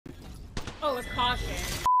Oh, it's caution.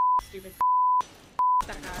 Stupid.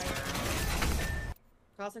 That guy.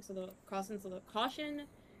 Caution is a little.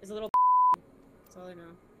 That's all I know.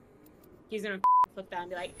 He's gonna flip that and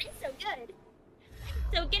be like, I'm so good.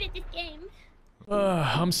 I'm so good at this game.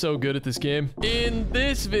 I'm so good at this game. In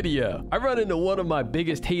this video, I run into one of my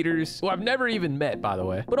biggest haters, who I've never even met, by the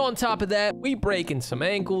way. But on top of that, we breaking some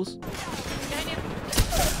ankles.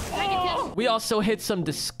 Oh! We also hit some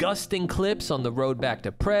disgusting clips on the road back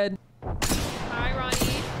to Pred. Hi,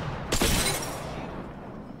 Ronnie.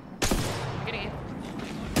 Getting it.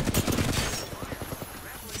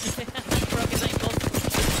 Broken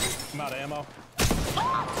ankles. I'm out of ammo.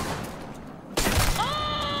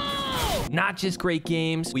 Not just great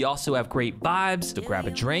games, we also have great vibes, so grab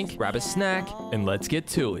a drink, grab a snack, and let's get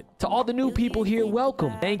to it. To all the new people here,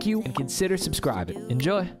 welcome, thank you, and consider subscribing.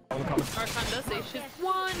 Enjoy.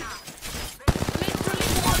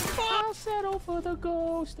 I'll settle for the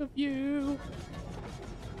ghost of you.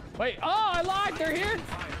 Wait, oh, I lied, they're here.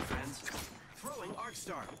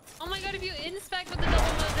 Oh my god, if you inspect with the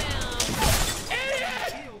double move down.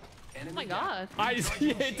 Idiot! Oh my god. I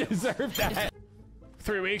deserve that.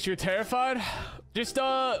 3 weeks, you're terrified? Just,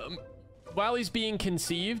 while he's being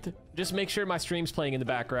conceived, just make sure my stream's playing in the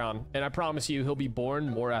background. And I promise you, he'll be born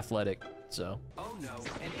more athletic, so. Oh no,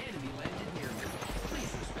 an enemy landed near me.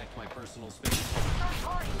 Please respect my personal space.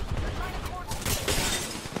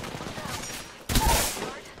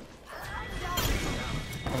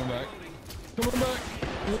 Come back. Come back.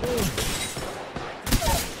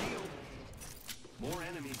 More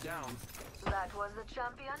enemies down. That was the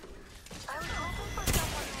champion. I was hoping for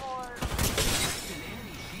someone more. An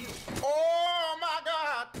enemy shield. Oh my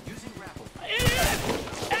god! Using grapple. Idiot!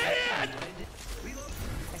 Idiot! Reload.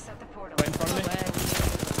 I set the portal. Right in front of me.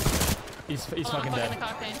 He's fucking dead.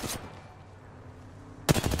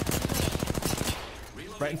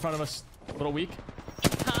 Right in front of us. A little weak.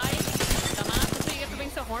 Hi. Dumbass. That's what you get for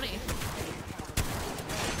being so horny.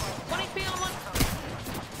 1 HP on one.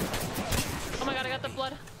 Oh my god, I got the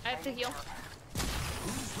blood. I have to heal.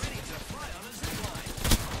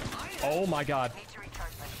 Oh my god.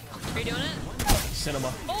 Are you doing it?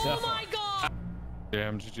 Cinema. Oh Yeah. my god!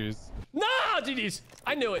 Damn, GG's. No, GG's.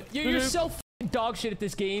 I knew it. You're so f***ing dog shit at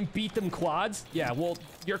this game. Beat them quads. Yeah, well,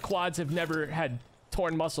 your quads have never had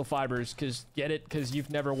torn muscle fibers. Get it? Because you've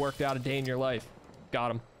never worked out a day in your life. Got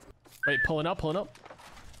him. Wait, pulling up.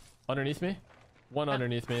 Underneath me. One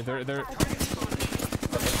underneath me. They're.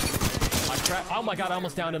 Oh my god, I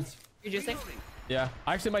almost downed him. You're juicing? Yeah,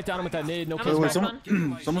 I actually might down him with that nade. No I'm kill. gonna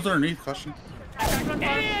Wait, someone's underneath. Question.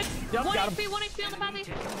 Idiot! Yep, 1 got him. HP, 1 HP on the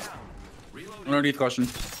pathy. Underneath. Question.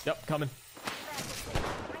 Yep, coming.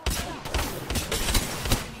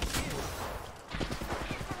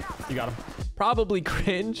 You got him. Probably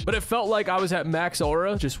cringe, but it felt like I was at max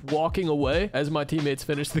aura, just walking away as my teammates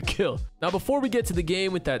finished the kill. Now, before we get to the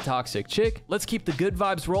game with that toxic chick, let's keep the good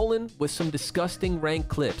vibes rolling with some disgusting rank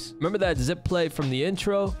clips. Remember that zip play from the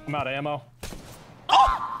intro? I'm out of ammo.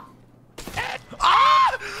 Oh!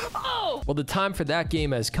 Well, the time for that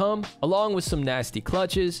game has come, along with some nasty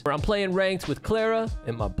clutches, where I'm playing ranked with Clara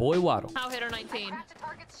and my boy Waddle. How hitter 19?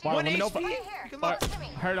 Wow, let me know. Right here. Alright,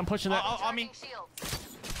 Heard I'm pushing that. on me. Taking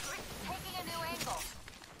a new angle.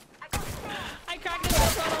 I cracked it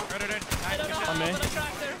with the tunnel. I don't know Good how, On me. but I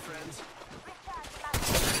cracked her.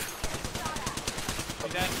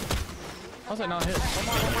 You dead? How's that not hit?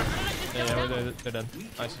 Yeah, they're dead.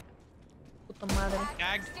 Nice.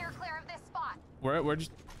 Gagged. Steer clear of this spot. We're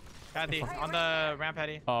just. Patty, on the ramp,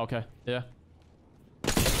 Patty. Oh, okay. Yeah.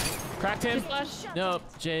 Cracked him. Flash. Nope.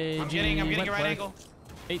 JG. I'm getting a right left. angle.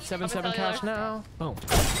 877 Up cash cellular. now. Boom.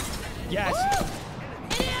 Yes.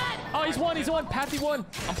 Oh, he's one. Patty won.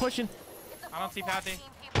 I'm pushing. I don't see Patty.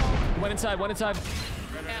 Went inside. Yeah,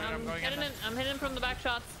 I'm going in. I'm hitting from the back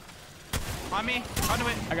shots. On me. Onto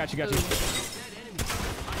it. I got you.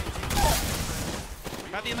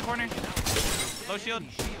 Patty in the corner. Low shield.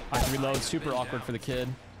 I have to reload. Super awkward for the kid.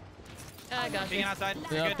 I got Being you. outside.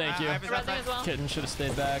 Yeah, Good. thank you. I have his Rezzing outside. as well. Kitten should have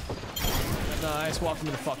stayed back. Nice. Welcome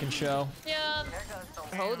to the fucking show. Yeah.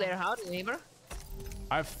 Oh, there. Howdy, neighbor.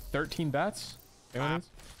 I have 13 bats. Anyone else?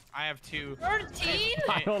 I have 2. 13?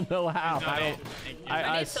 I don't know how. No, I don't. thank you.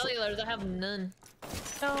 I need cellulars. I have none.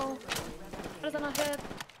 No. How does that not hit?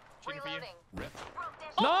 Shooting for you.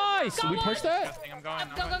 Nice. come We on. pushed that. Testing, I'm going.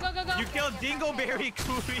 Go. You killed Dingleberry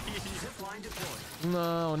Queen.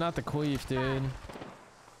 No, not the queef, dude.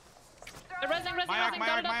 They're rezzing. Got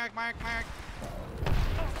it up. Mayak.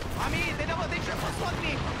 I mean, they triple swapped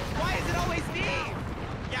me. Why is it always me?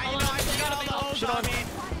 Yeah, you Hold know, on, I just got all the holes Shit on on. me.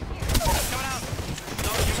 Coming out. No,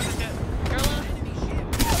 give me the shit. You're alone.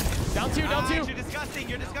 Down two.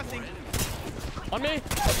 You're disgusting. On me.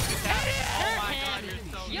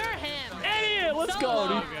 You're him. Idiot. Let's go,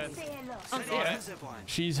 dude. I'm serious.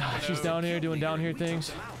 She's down here doing down here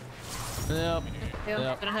things. Yep.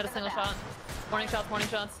 Yep. Didn't hit a single shot. Warning shots, warning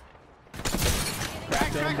shots.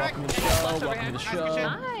 Cracked him. Welcome to the show. Welcome to the show.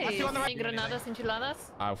 Nice. Any granadas enchiladas?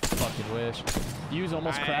 I fucking wish. You's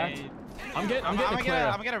almost cracked. I'm getting I'm a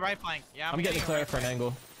Clara. gonna right flank. Yeah, I'm getting a Clara for an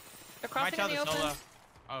angle. They're My crossing in child the is open. solo.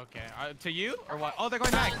 Okay. To you or what? Oh, they're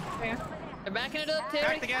going back. They're backing it up, Terry.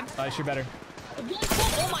 Cracked again. Nice, you're better.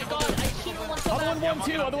 Oh my god, I shoot one so Other bad. one,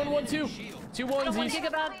 1-2. Other one, 1-2. 2 One onesies.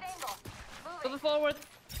 gigabad. Moving forward.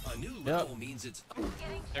 A new level means it's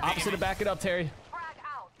Opposite of back it up, Terry.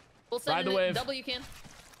 We'll send Ride the in wave. double you can.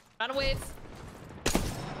 Ride the waves.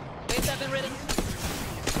 Waves have been ridden.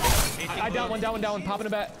 I down one. Popping it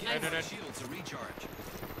back. Nice. shield to recharge.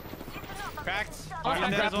 Cracked.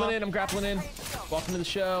 I'm grappling in. Welcome to the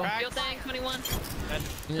show. Cracked. Fuel tank 21.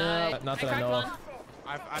 Yeah, Nice. not that I cracked know of. one.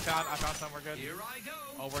 I found some. We're good. Here I go.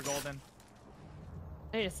 Oh, we're golden.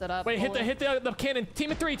 I need to set up. Wait, hit the cannon.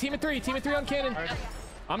 Team of three on cannon.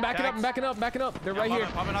 I'm backing up. They're right here.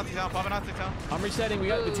 Popping out the tail. I'm resetting. We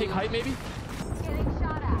got to take height maybe.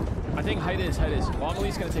 I think height is. Well, I'm at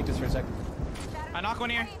least gonna take this for a second. I knock one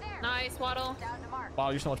here. Nice, Waddle. Wow,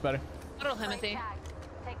 you're so much better. Waddle, Timothy.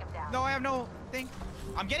 No, I have no thing.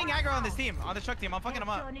 I'm getting aggro on this team, on the truck team. I'm fucking them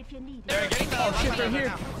up. They're Getting the Oh shit, they're lifeline here.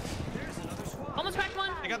 right now. almost cracked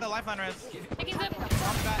one. They got the lifeline res. Taking zip.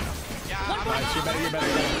 Yeah, Nice, you're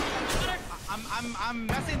better. I'm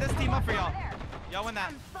messing this team up for y'all. Y'all win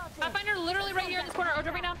that. Pathfinder literally right here in this corner. Oh,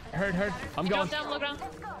 jumping down. Heard. I'm going. Drop down, low ground.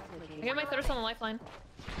 I got my thirst on the lifeline.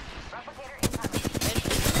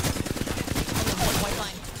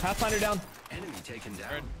 Lifeline. Pathfinder down. Enemy taken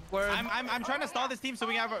down. I'm trying to stall this team so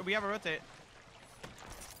we have a rotate.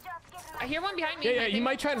 I hear one behind me. Yeah, you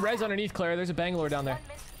might try and res underneath, Claire. There's a Bangalore down there.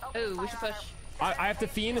 Oh, we should push. I have to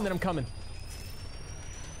fiend and then I'm coming.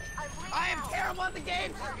 I am terrible at the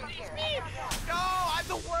game. No, I'm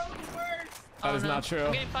the world's worst. That is no. not true.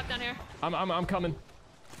 I'm getting fucked down here. I'm coming.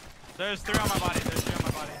 There's 3 on my body.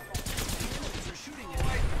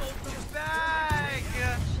 Back.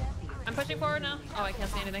 I'm pushing forward now. Oh, I can't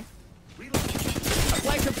see anything. I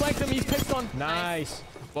flanked him. He's pissed on. Nice.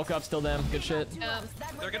 Woke up, still them. Good shit.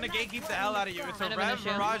 They're gonna gatekeep the hell out of you. It's a Kind of Rev an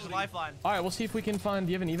issue. Mirage lifeline. All right, we'll see if we can find.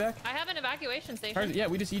 Do you have an evac? I have an evacuation station. Yeah,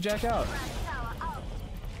 we just ejack out.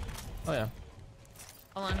 Oh yeah.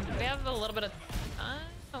 Hold on. We have a little bit of time.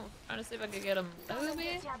 I'm trying to see if I could get him.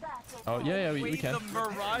 Maybe? Oh yeah, we can. The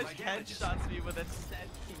Mirage headshots me with a set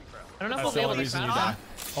key, bro. I don't know if That's we'll the be able only to reason you crouch. die.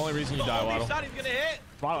 Only reason you die, Only Waddle. shot he's gonna hit.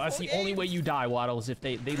 Waddle, that's the only way you die, Waddle, is if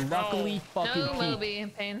they luckily fucking No, peek. Moby in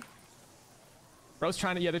pain. Bro's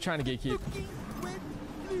trying to, they're trying to gatekeep.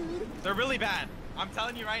 They're really bad. I'm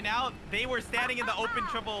telling you right now, they were standing in the open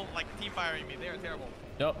triple, like team firing me. They are terrible.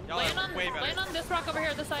 Yep. Y'all Land are way better. on this rock over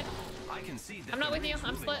here, this side. I can see that I'm not the with you. ring's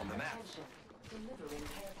I'm moving split. on the map.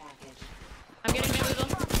 I'm getting bamboozled.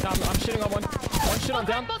 No, I'm shitting on one. One shit on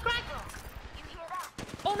down. Both cracked.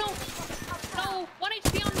 Oh no. No. 1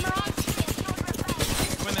 HP on the Mirage.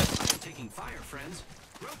 Win this. Taking fire, friends.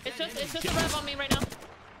 It's just a rev on me right now.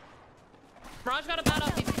 Mirage got a bat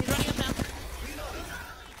up. He's running up now.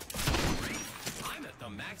 I'm at the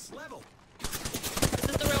max level. This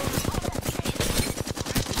is the real one.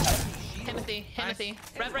 Timothy.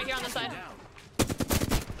 Rev right here on the side.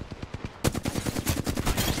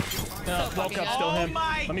 No, woke up, still him.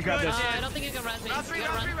 my Let me grab this. I don't think you can res me. Round 3, You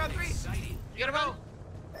gotta run. round 3. You gotta run.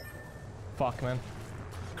 Fuck, man.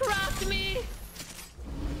 Craft me.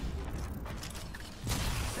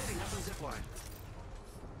 Setting up a zip line.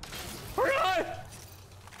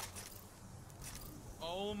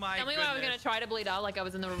 Oh my Tell me goodness. why I was gonna try to bleed out like I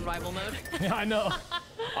was in the revival mode. Yeah, I know.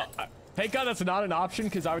 Thank God that's not an option,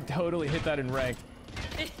 because I would totally hit that in rank.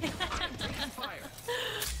 Fire.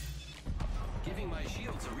 Giving my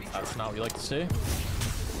shields a recharge. That's not what you like to see.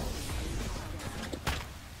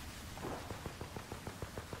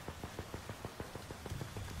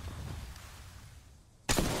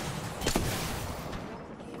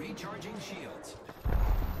 Recharging shields.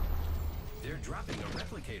 They're dropping a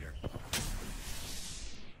replicator.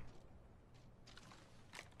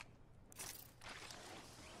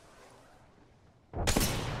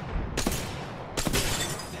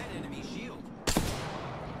 That enemy shield.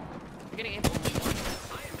 You're getting it. I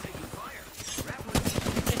am taking fire. Grappling.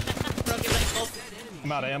 Broken ankle. That enemy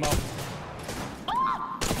I'm out of ammo.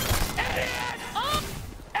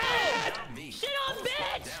 me. Shit on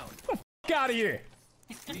bitch! Down. Get out of here.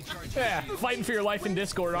 Recharging Yeah, shields. fighting for your life in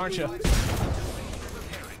Discord, aren't you? Repairing.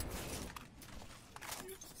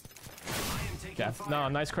 I am taking Yeah. fire. No,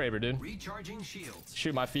 nice Kraber, dude. Recharging shields.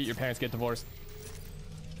 Shoot my feet, your parents get divorced.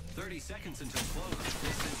 30 seconds until close.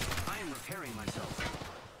 Listen, I am repairing myself.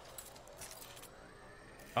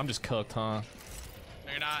 I'm just cooked, huh?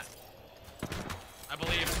 No, you're not. I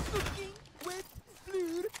believe.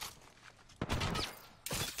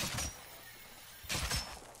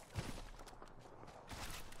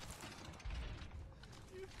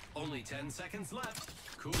 Only 10 seconds left.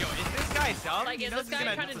 Cool. Yo, is this guy dumb? Like, He is knows this he's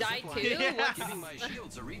guy gonna- trying to die too? Yeah. Giving my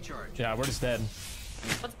shields a recharge. Yeah, we're just dead.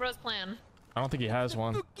 What's bro's plan? I don't think he has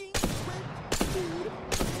one.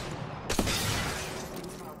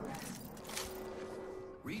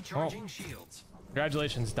 Recharging shields.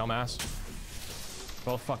 Congratulations, dumbass.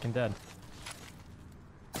 Both fucking dead.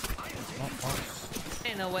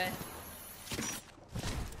 Ain't no way.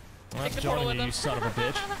 Well, that's the portal joining with you, him. you son of a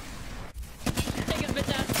bitch. Take his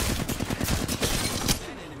bitch ass.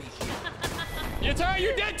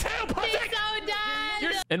 You're dead too, pussy! He's so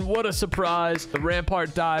dead! And what a surprise, the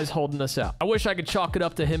Rampart dies holding us out. I wish I could chalk it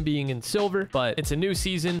up to him being in silver, but it's a new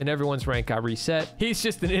season and everyone's rank got reset. He's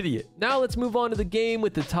just an idiot. Now let's move on to the game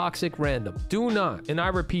with the toxic random. Do not, and I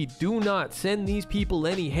repeat, do not send these people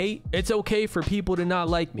any hate. It's okay for people to not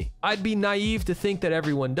like me. I'd be naive to think that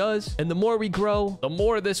everyone does, and the more we grow, the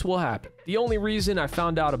more this will happen. The only reason I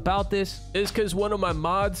found out about this is because one of my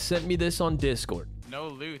mods sent me this on Discord. No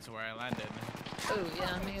loot where I landed. Oh,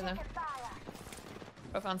 yeah, me either.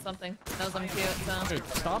 I found something. Knows I'm cute, so. Dude,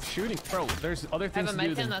 stop shooting. Bro, there's other I have things a to do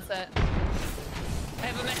medkit, than... that's it. I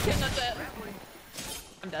have a medkit, that's it.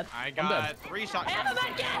 I'm dead. I dead. got 3 shots. I have a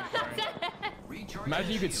medkit, that's it! Recharging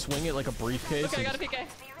Imagine you could shields. swing it like a briefcase. Okay, I got and- a PK.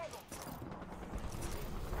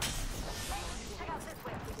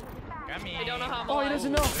 Got me. I don't know how I'm Oh, he alive.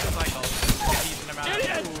 doesn't know. There's like a decent amount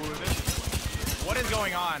Idiot! of food. What is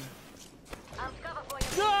going on?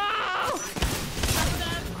 No!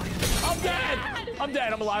 I'm dead! I'm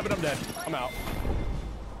dead. I'm alive, but I'm dead. I'm out.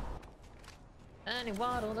 And he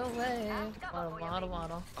waddled away. Waddle, waddle,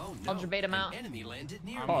 waddle. Oh, I'll no. debate him out. An enemy landed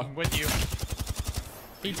near Oh. me. I'm with you.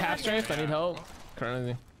 He tap strength. I need help.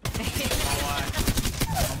 Currently.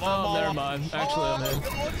 Oh, never mind. Actually, I'm in. The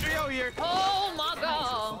whole trio here. Oh my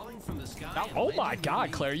god! Falling from the sky and Oh my landing God,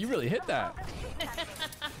 near Claire, you really hit that.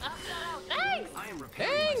 Thanks! I am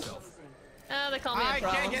repairing myself. They call me a I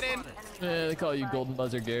pro. can't get in. Yeah, they call you Golden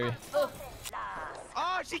Buzzer, Gary.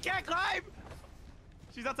 Oh, she can't climb.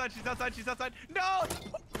 She's outside. She's outside. She's outside. No.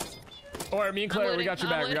 Or me and Claire, we got your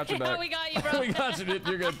back. We got your back. We got you, bro. We got you, dude.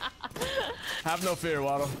 You're good. Have no fear,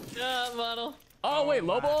 Waddle. Waddle. Oh wait,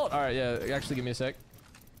 low ball. All right, yeah. Actually, give me a sec.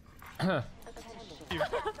 I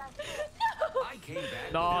came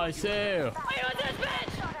back. Nice. Ew. Wait, what's this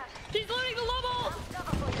bitch? She's looting the low ball!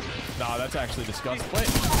 No, that's actually disgusting. Wait,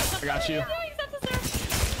 I got you.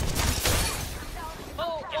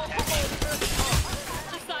 Oh.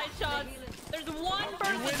 Just side shots. There's one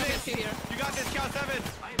person to get to here. You got this, Cow 7.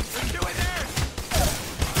 There's 2 in there.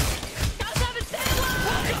 Got 7, stay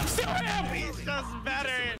alive! I'm still him. He's just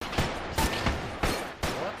better.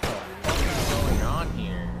 What the fuck is going on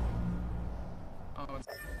here?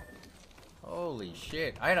 Holy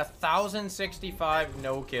shit. I had 1,065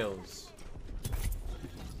 no kills.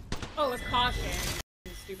 Oh, it's caution.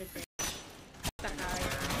 Stupid thing. That guy.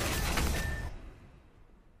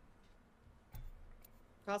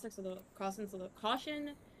 Caution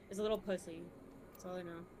is a little pussy. That's all I know.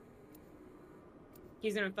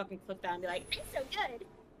 He's gonna fucking flip that and be like, I'm so good.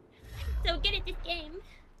 I'm so good at this game.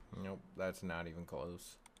 Nope, that's not even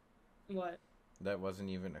close. What? That wasn't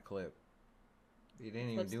even a clip. He didn't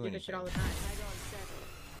even Flip do stupid shit all anything. the time.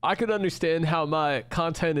 I could understand how my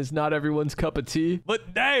content is not everyone's cup of tea,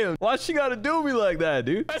 but damn, why she gotta do me like that,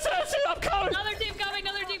 dude? That's it, I'm coming. Another team coming,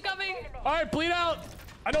 another team coming. All right, bleed out.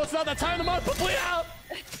 I know it's not that time of the month, but bleed out.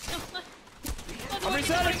 I'm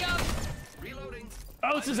resetting. Reloading.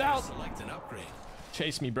 Oh, this is out. Select an upgrade.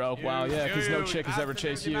 Chase me, bro. Wow, yeah, because no chick has ever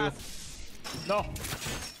chased you. No.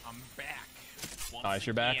 I'm back. Nice,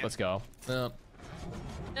 you're back. Let's go. Yep.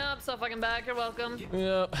 Nope, so fucking back. You're welcome.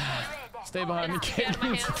 Yep. Stay behind me, Get out of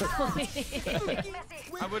my kid. hands.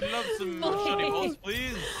 I would love some shooting balls,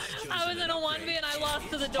 please. I was in a 1v and I lost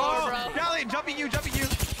to the door, Oh, bro. Callie, jumping you.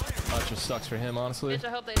 That just sucks for him, honestly. Bitch, I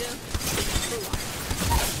hope they do.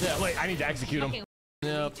 Yeah, wait, I need to execute him.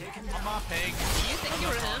 Yep. I'm off, Peg. You think you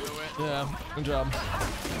were him? Yeah, good job.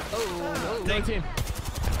 Oh, Great team.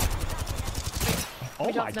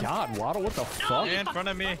 Oh my God, Waddle, what the fuck? In front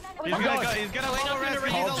of me. He's I'm gonna going. go. He's gonna Wait, low I'm res.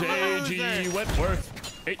 gonna He's Call a JG loser.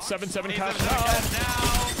 Wentworth. 877 cash Now. now.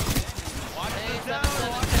 Watch this out.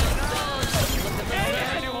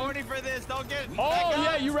 I'm too horny for this. Don't get. Oh,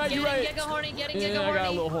 yeah, you're right, you're right. Get horny, getting Yeah, I horny. got a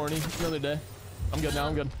little horny. Another day. I'm good now,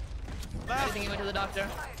 I'm good. I think he went to the doctor.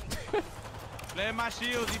 Play my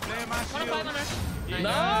shield. He playing my shield. 105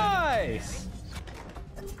 Nice.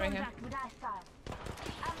 Right here.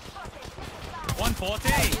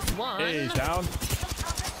 140. One. Hey, he's down.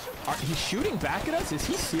 He's shooting back at us? Is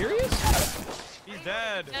he serious? He's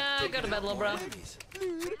dead. Go to bed, little bro.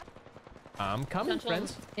 I'm coming, Potential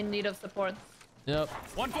friends. in need of support. Yep.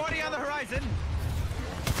 140 on the horizon.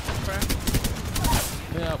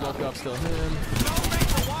 Yeah, woke up still him. No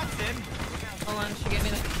Rachel Watson. Hold on, she gave me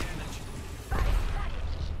the...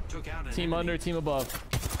 Took out an Team under, team above.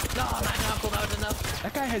 No, not enough. That was enough.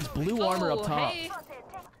 That guy has blue armor up top. Hey.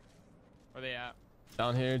 Where they at?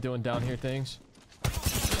 Down here, doing down here things.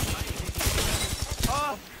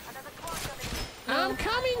 Oh, I'm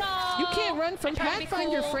coming. No. You can't run from I tried to be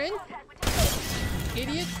Pathfinder, cool. friend.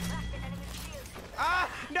 Idiot.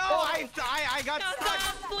 no! I got No, stuck.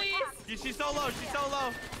 stop, please. She's so low. She's so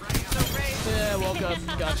low. So great. Yeah, woke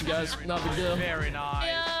up. Got you guys. Not big deal. Very nice.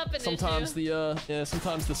 Yep, an Sometimes issue.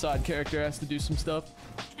 sometimes the side character has to do some stuff.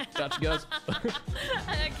 Got you guys.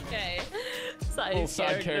 Okay. Little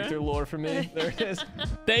side character lore for me. There it is.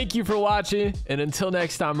 Thank you for watching, and until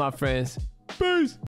next time, my friends. Peace.